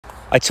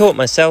I taught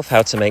myself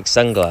how to make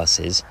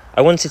sunglasses.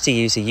 I wanted to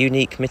use a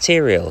unique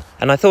material,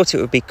 and I thought it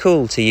would be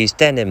cool to use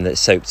denim that's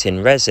soaked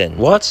in resin.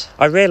 What?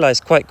 I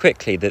realised quite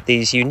quickly that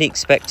these unique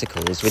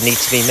spectacles would need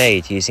to be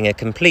made using a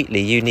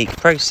completely unique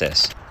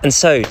process. And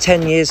so,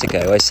 10 years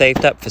ago, I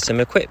saved up for some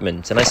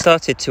equipment and I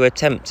started to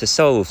attempt to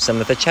solve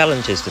some of the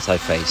challenges that I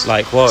faced.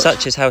 Like what?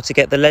 Such as how to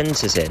get the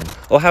lenses in,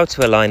 or how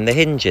to align the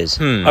hinges.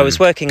 I was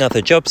working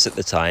other jobs at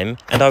the time,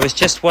 and I was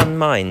just one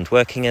mind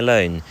working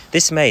alone.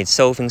 This made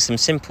solving some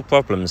simple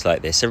problems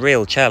like this a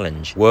real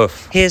challenge.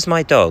 Woof. Here's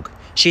my dog.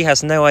 She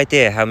has no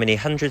idea how many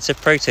hundreds of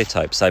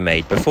prototypes I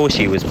made before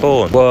she was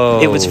born. Whoa.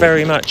 It was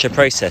very much a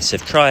process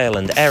of trial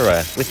and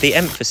error, with the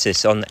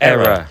emphasis on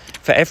error.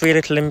 For every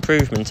little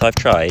improvement I've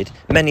tried,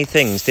 many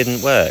things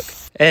didn't work.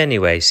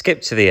 Anyway,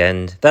 skip to the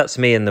end. That's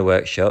me in the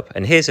workshop,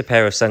 and here's a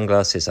pair of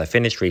sunglasses I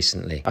finished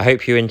recently. I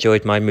hope you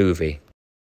enjoyed my movie.